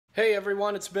Hey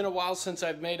everyone, it's been a while since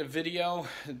I've made a video.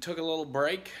 It took a little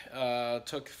break,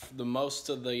 took the most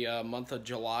of the month of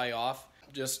July off.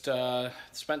 Just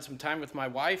spent some time with my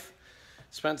wife,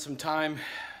 spent some time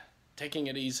taking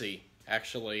it easy.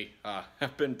 Actually,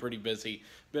 I've been pretty busy.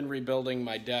 Been rebuilding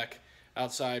my deck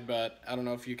outside, but I don't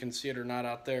know if you can see it or not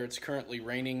out there. It's currently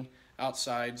raining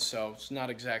outside, so it's not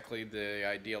exactly the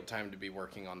ideal time to be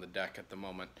working on the deck at the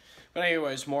moment. But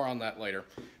anyways, more on that later.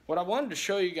 What I wanted to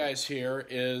show you guys here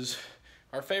is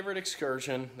our favorite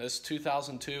excursion, this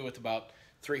 2002 with about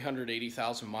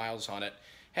 380,000 miles on it,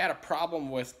 had a problem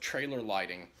with trailer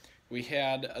lighting. We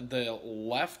had the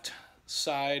left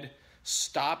side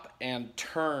stop and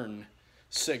turn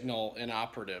signal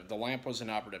inoperative. The lamp was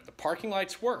inoperative. The parking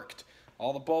lights worked.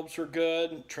 All the bulbs were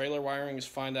good. Trailer wiring is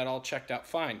fine. That all checked out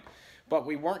fine. But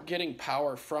we weren't getting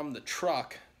power from the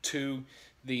truck to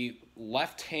the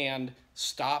left-hand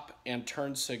stop and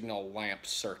turn signal lamp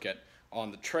circuit on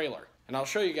the trailer. And I'll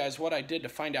show you guys what I did to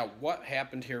find out what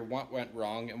happened here, what went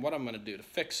wrong, and what I'm going to do to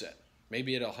fix it.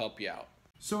 Maybe it'll help you out.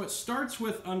 So it starts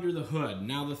with under the hood.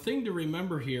 Now the thing to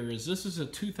remember here is this is a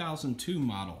 2002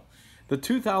 model. The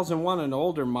 2001 and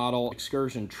older model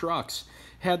Excursion trucks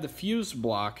had the fuse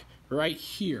block right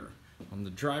here on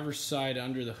the driver's side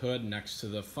under the hood next to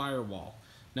the firewall.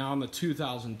 Now on the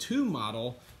 2002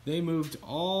 model, they moved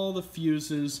all the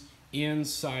fuses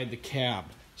inside the cab.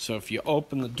 So if you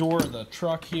open the door of the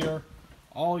truck here,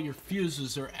 all your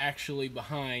fuses are actually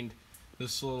behind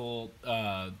this little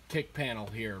kick panel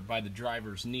here by the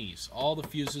driver's knees. All the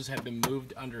fuses have been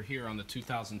moved under here on the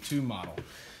 2002 model.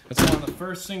 That's one of the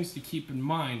first things to keep in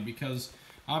mind, because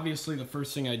obviously the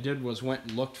first thing I did was went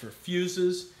and looked for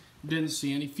fuses. Didn't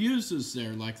see any fuses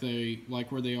there like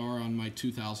where they are on my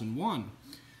 2001.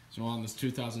 So on this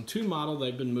 2002 model,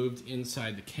 they've been moved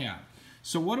inside the cab.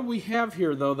 So what do we have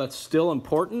here though that's still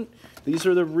important? These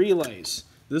are the relays.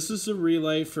 This is the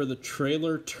relay for the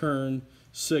trailer turn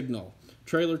signal.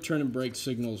 Trailer turn and brake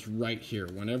signals right here.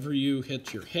 Whenever you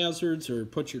hit your hazards or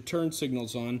put your turn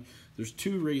signals on, there's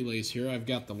two relays here. I've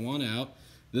got the one out.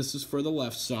 This is for the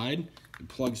left side. It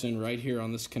plugs in right here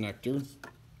on this connector.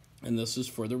 And this is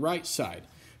for the right side.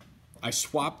 I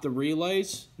swapped the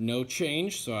relays, no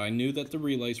change, so I knew that the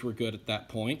relays were good at that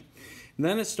point. And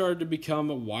then it started to become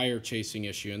a wire chasing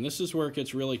issue, and this is where it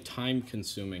gets really time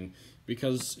consuming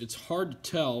because it's hard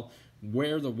to tell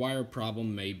where the wire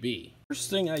problem may be.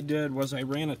 First thing I did was I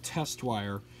ran a test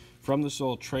wire from this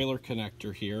little trailer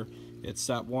connector here. It's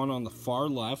that one on the far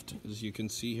left. As you can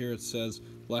see here, it says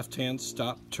left-hand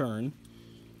stop turn.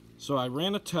 So I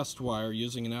ran a test wire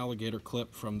using an alligator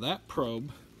clip from that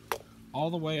probe all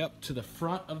the way up to the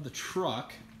front of the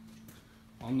truck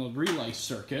on the relay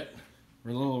circuit,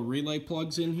 where the little relay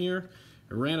plugs in here.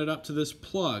 I ran it up to this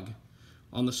plug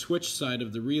on the switch side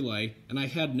of the relay, and I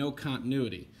had no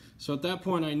continuity. So at that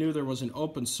point I knew there was an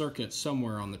open circuit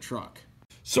somewhere on the truck.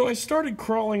 So I started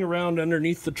crawling around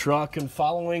underneath the truck and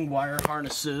following wire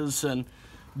harnesses and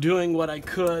doing what I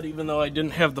could, even though I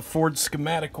didn't have the Ford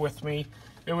schematic with me.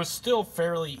 It was still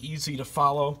fairly easy to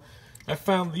follow. I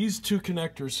found these two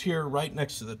connectors here right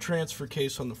next to the transfer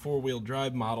case on the four-wheel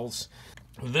drive models.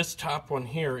 This top one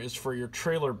here is for your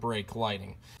trailer brake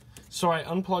lighting. So I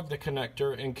unplugged the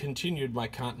connector and continued my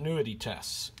continuity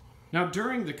tests. Now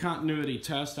during the continuity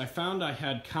test, I found I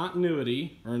had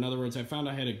continuity, or in other words, I found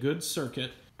I had a good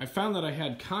circuit. I found that I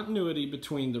had continuity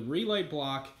between the relay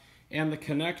block and the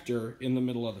connector in the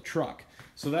middle of the truck.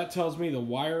 So that tells me the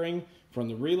wiring from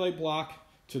the relay block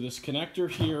to this connector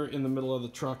here in the middle of the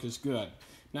truck is good.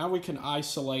 Now we can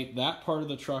isolate that part of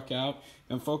the truck out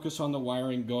and focus on the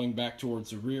wiring going back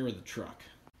towards the rear of the truck.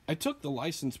 I took the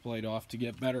license plate off to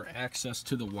get better access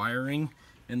to the wiring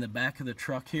in the back of the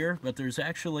truck here, but there's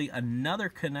actually another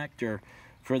connector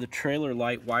for the trailer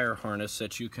light wire harness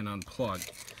that you can unplug.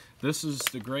 This is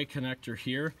the gray connector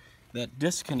here that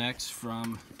disconnects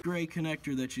from the gray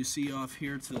connector that you see off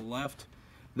here to the left.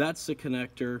 That's the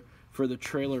connector for the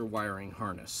trailer wiring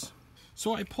harness.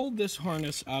 So I pulled this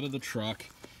harness out of the truck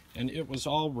and it was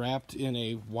all wrapped in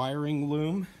a wiring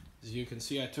loom. As you can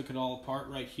see, I took it all apart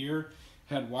right here.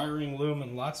 Had wiring loom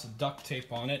and lots of duct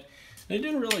tape on it. And I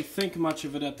didn't really think much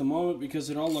of it at the moment because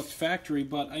it all looked factory,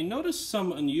 but I noticed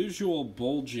some unusual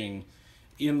bulging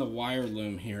in the wire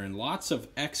loom here and lots of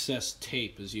excess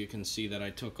tape, as you can see, that I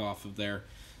took off of there.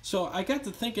 So I got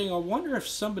to thinking, I wonder if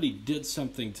somebody did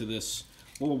something to this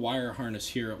little wire harness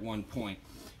here at one point.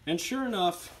 And sure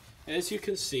enough, as you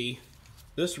can see,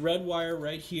 this red wire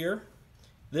right here,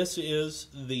 this is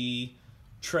the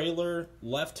trailer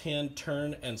left-hand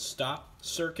turn and stop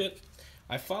circuit.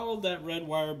 I followed that red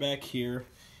wire back here,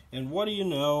 and what do you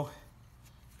know?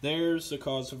 There's the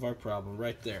cause of our problem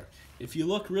right there. If you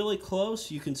look really close,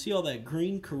 you can see all that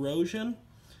green corrosion.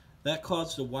 That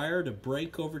caused the wire to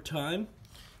break over time.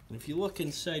 And if you look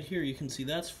inside here, you can see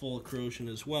that's full of corrosion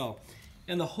as well.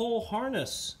 And the whole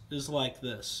harness is like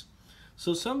this.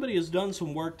 So somebody has done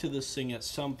some work to this thing at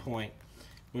some point,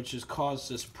 which has caused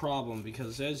this problem,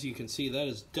 because as you can see, that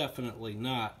is definitely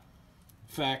not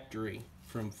factory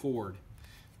from Ford.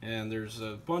 And there's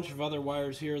a bunch of other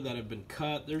wires here that have been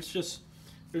cut. There's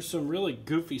some really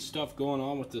goofy stuff going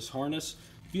on with this harness.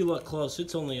 If you look close,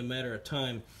 it's only a matter of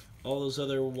time. All those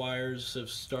other wires have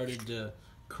started to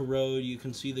corrode. You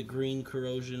can see the green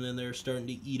corrosion in there starting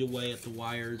to eat away at the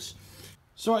wires.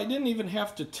 So I didn't even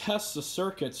have to test the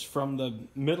circuits from the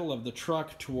middle of the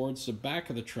truck towards the back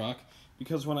of the truck,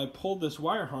 because when I pulled this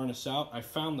wire harness out, I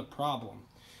found the problem.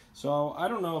 So I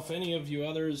don't know if any of you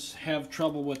others have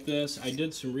trouble with this. I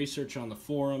did some research on the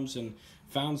forums and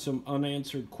found some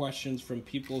unanswered questions from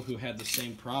people who had the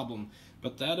same problem,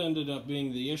 but that ended up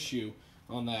being the issue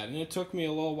on that. And it took me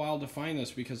a little while to find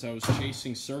this, because I was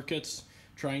chasing circuits,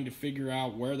 trying to figure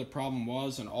out where the problem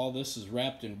was, and all this is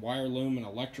wrapped in wire loom and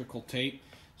electrical tape.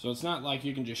 So it's not like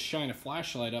you can just shine a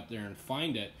flashlight up there and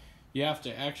find it. You have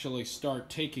to actually start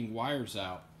taking wires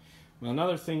out. Well,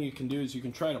 another thing you can do is you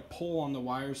can try to pull on the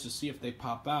wires to see if they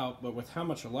pop out, but with how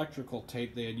much electrical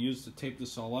tape they had used to tape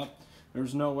this all up,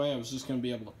 there's no way I was just going to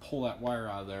be able to pull that wire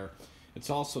out of there. It's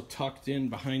also tucked in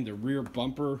behind the rear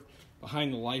bumper,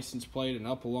 behind the license plate, and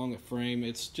up along the frame.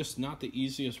 It's just not the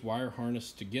easiest wire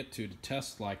harness to get to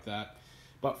test like that.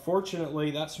 But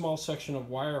fortunately, that small section of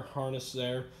wire harness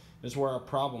there is where our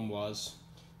problem was.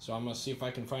 So I'm going to see if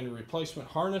I can find a replacement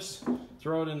harness,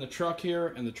 throw it in the truck here,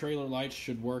 and the trailer lights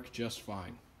should work just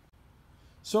fine.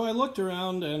 So I looked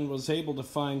around and was able to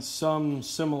find some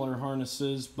similar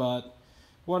harnesses, but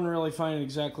wasn't really finding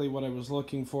exactly what I was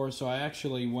looking for, so I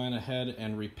actually went ahead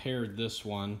and repaired this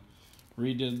one.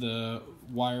 Redid the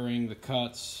wiring, the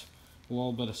cuts, a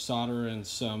little bit of solder and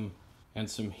some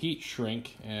heat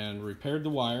shrink, and repaired the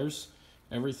wires.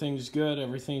 Everything's good,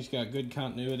 everything's got good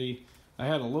continuity. I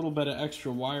had a little bit of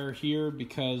extra wire here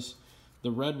because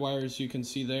the red wires you can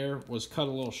see there was cut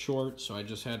a little short, so I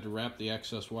just had to wrap the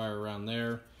excess wire around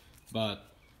there. But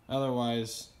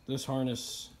otherwise, this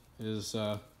harness is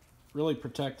really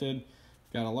protected.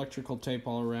 Got electrical tape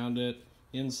all around it,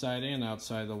 inside and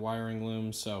outside the wiring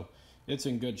loom, so it's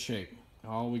in good shape.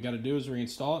 All we got to do is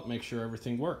reinstall it, make sure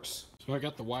everything works. So I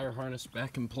got the wire harness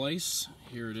back in place.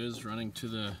 Here it is, running to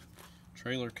the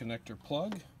trailer connector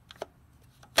plug,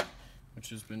 which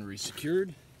has been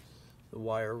resecured. The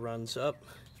wire runs up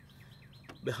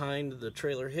behind the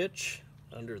trailer hitch,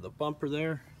 under the bumper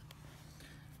there,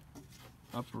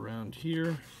 up around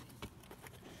here.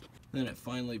 Then it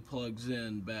finally plugs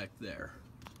in back there.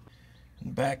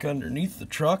 And back underneath the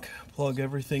truck, plug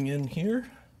everything in here.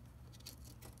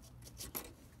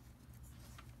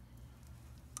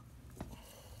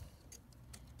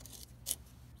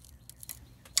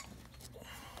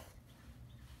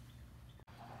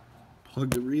 Plug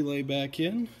the relay back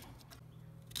in.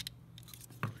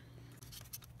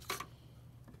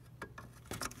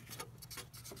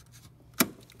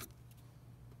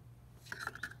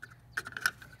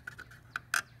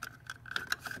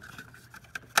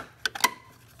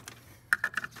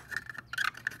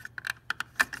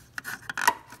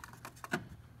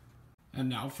 And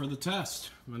now for the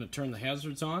test. I'm going to turn the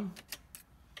hazards on.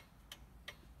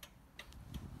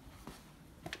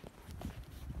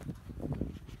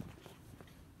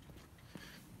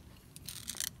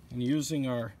 And using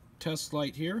our test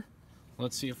light here,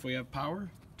 let's see if we have power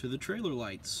to the trailer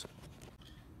lights.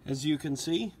 As you can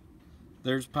see,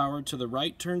 there's power to the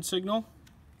right turn signal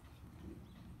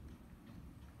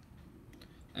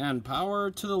and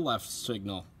power to the left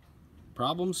signal.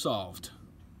 Problem solved.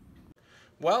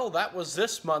 Well, that was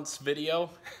this month's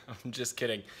video. I'm just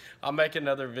kidding. I'll make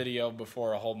another video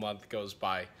before a whole month goes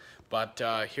by. But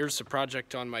here's the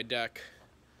project on my deck.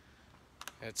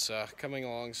 It's coming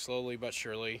along slowly but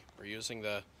surely. We're using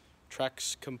the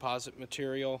Trex composite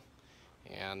material,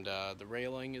 and the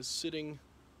railing is sitting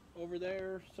over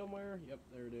there somewhere. Yep,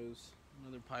 there it is.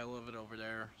 Another pile of it over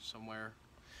there somewhere.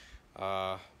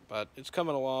 But it's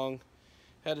coming along.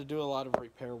 Had to do a lot of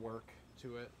repair work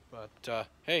to it, but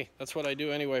hey, that's what I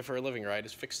do anyway for a living, right?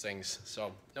 Is fix things,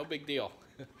 so no big deal.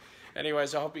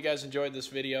 Anyways, I hope you guys enjoyed this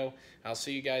video. I'll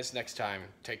see you guys next time.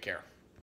 Take care.